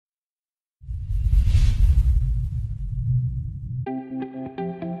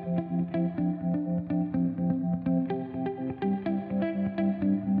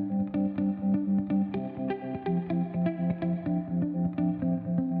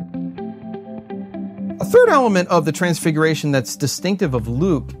A third element of the Transfiguration that's distinctive of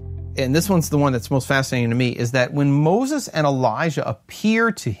Luke, and this one's the one that's most fascinating to me, is that when Moses and Elijah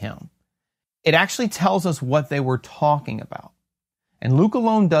appear to him, it actually tells us what they were talking about. And Luke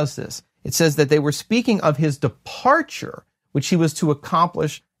alone does this. It says that they were speaking of his departure, which he was to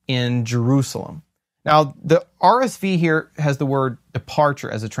accomplish in Jerusalem. Now, the RSV here has the word departure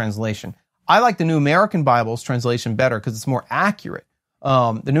as a translation. I like the New American Bible's translation better because it's more accurate.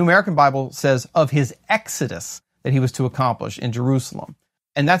 The New American Bible says of his exodus that he was to accomplish in Jerusalem.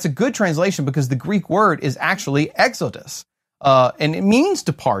 And that's a good translation because the Greek word is actually exodus. And it means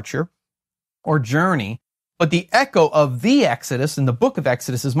departure or journey. But the echo of the Exodus in the book of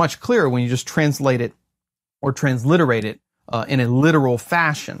Exodus is much clearer when you just translate it or transliterate it in a literal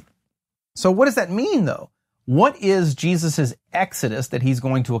fashion. So what does that mean, though? What is Jesus' exodus that he's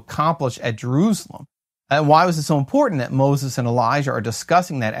going to accomplish at Jerusalem? And why was it so important that Moses and Elijah are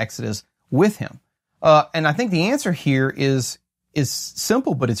discussing that exodus with him? And I think the answer here is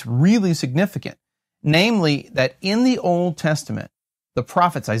simple, but it's really significant. Namely, that in the Old Testament, the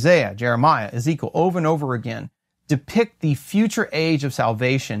prophets Isaiah, Jeremiah, Ezekiel, over and over again, depict the future age of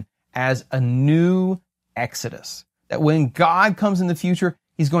salvation as a new exodus. That when God comes in the future,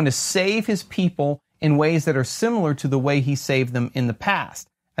 he's going to save his people in ways that are similar to the way he saved them in the past,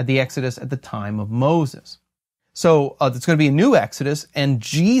 at the Exodus at the time of Moses. So it's going to be a new Exodus, and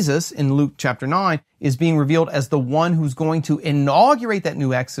Jesus in Luke chapter 9 is being revealed as the one who's going to inaugurate that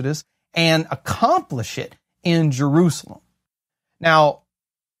new Exodus and accomplish it in Jerusalem. Now,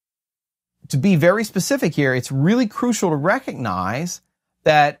 to be very specific here, it's really crucial to recognize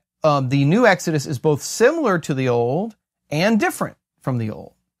that the new Exodus is both similar to the old and different from the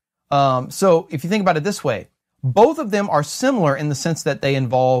old. So if you think about it this way, both of them are similar in the sense that they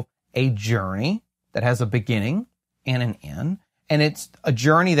involve a journey that has a beginning and an end, and it's a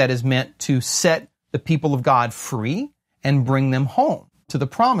journey that is meant to set the people of God free and bring them home to the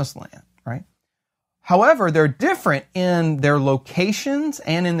promised land, right? However, they're different in their locations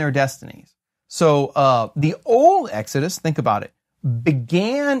and in their destinies. So the old Exodus, think about it,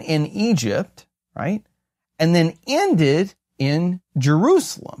 began in Egypt, right? And then ended in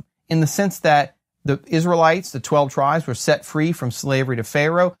Jerusalem in the sense that the Israelites, the 12 tribes, were set free from slavery to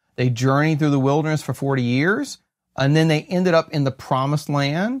Pharaoh. They journeyed through the wilderness for 40 years, and then they ended up in the promised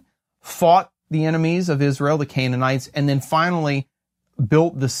land, fought the enemies of Israel, the Canaanites, and then finally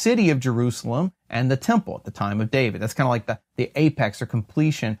built the city of Jerusalem and the temple at the time of David. That's kind of like the apex or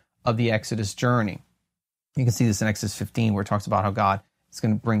completion of the Exodus journey. You can see this in Exodus 15 where it talks about how God is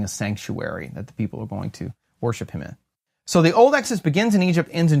going to bring a sanctuary that the people are going to worship him in. So the old Exodus begins in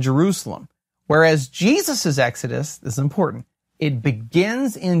Egypt, ends in Jerusalem. Whereas Jesus' Exodus, this is important, it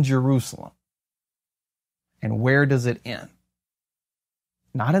begins in Jerusalem. And where does it end?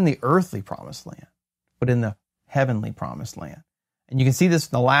 Not in the earthly promised land, but in the heavenly promised land. And you can see this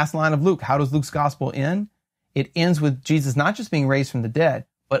in the last line of Luke. How does Luke's gospel end? It ends with Jesus not just being raised from the dead,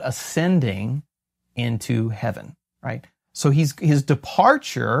 but ascending into heaven, right? So his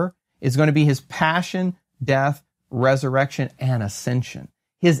departure is going to be his passion, death, resurrection, and ascension.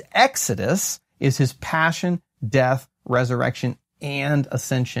 His exodus is his passion, death, resurrection, and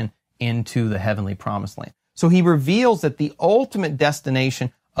ascension into the heavenly promised land. So he reveals that the ultimate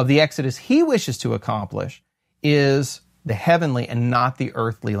destination of the exodus he wishes to accomplish is the heavenly and not the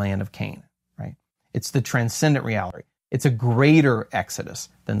earthly land of Canaan, right? It's the transcendent reality. It's a greater exodus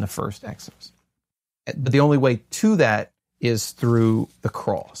than the first exodus. But the only way to that is through the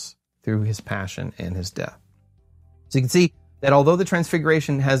cross, through his passion and his death. So you can see that although the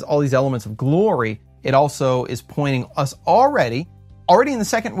Transfiguration has all these elements of glory, it also is pointing us already in the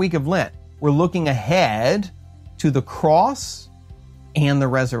second week of Lent, we're looking ahead to the cross and the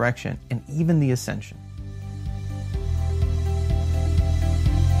resurrection and even the ascension.